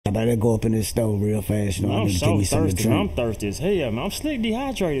better go up in this stove real fast. You know, I need to give me something to drink. I'm thirsty as hell, man. I'm slick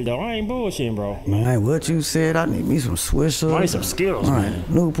dehydrated, though. I ain't bullshitting, bro. Man, what you said? I need me some Swishers. I need some Skittles, man.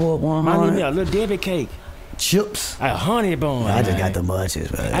 Newport 100. I need me a little Debbie cake. Chips. A honey bun. I just got the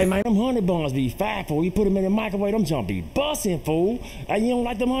munchies, man. Hey, man, them honey buns be fat, fool. You put them in the microwave, them jump be busting, fool. Hey, you don't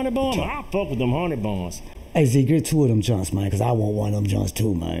like them honey buns? I fuck with them honey buns. Hey, Z, get 2 of them joints, man, because I want one of them joints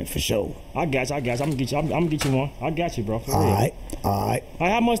too, man, for sure. I got you. I'm gonna get you one. I got you, bro. For real. All right.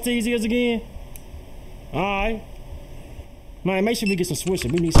 Hey, how much these is again? All right. Man, make sure we get some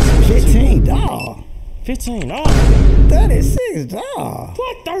swishers. We need some swishers. $15. $15. $36.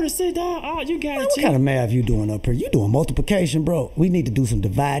 What, $36? Oh, you got Man, it, what T. kind of math you doing up here? You doing multiplication, bro? We need to do some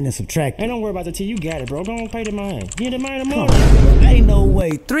dividing and subtracting. Hey, don't worry about the T. You got it, bro. Go on, pay the man. Give the man the Come money. on, bro. Ain't no way.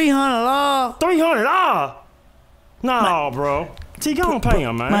 $300. $300? No, bro. T, go on, pay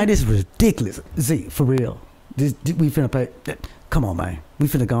him, man. Man, this is ridiculous. Z, for real. We finna pay. Come on, man. We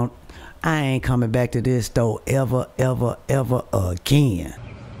finna go. I ain't coming back to this store ever again.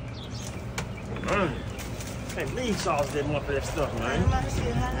 Hey, lean sauce didn't want for that stuff, man.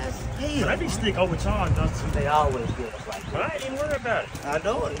 They be stick overcharged us. They always get us like that. I ain't even worried about it. I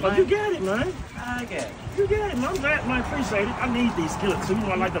know it, But you got it, man. I got it. You got it, man. I'm glad, man. Appreciate it. I need these skillets too.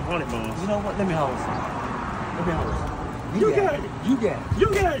 I like the honey buns. You know what? Let me hold some. Let me hold some. You got it. You got it. You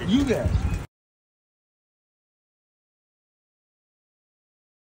got it. You got it.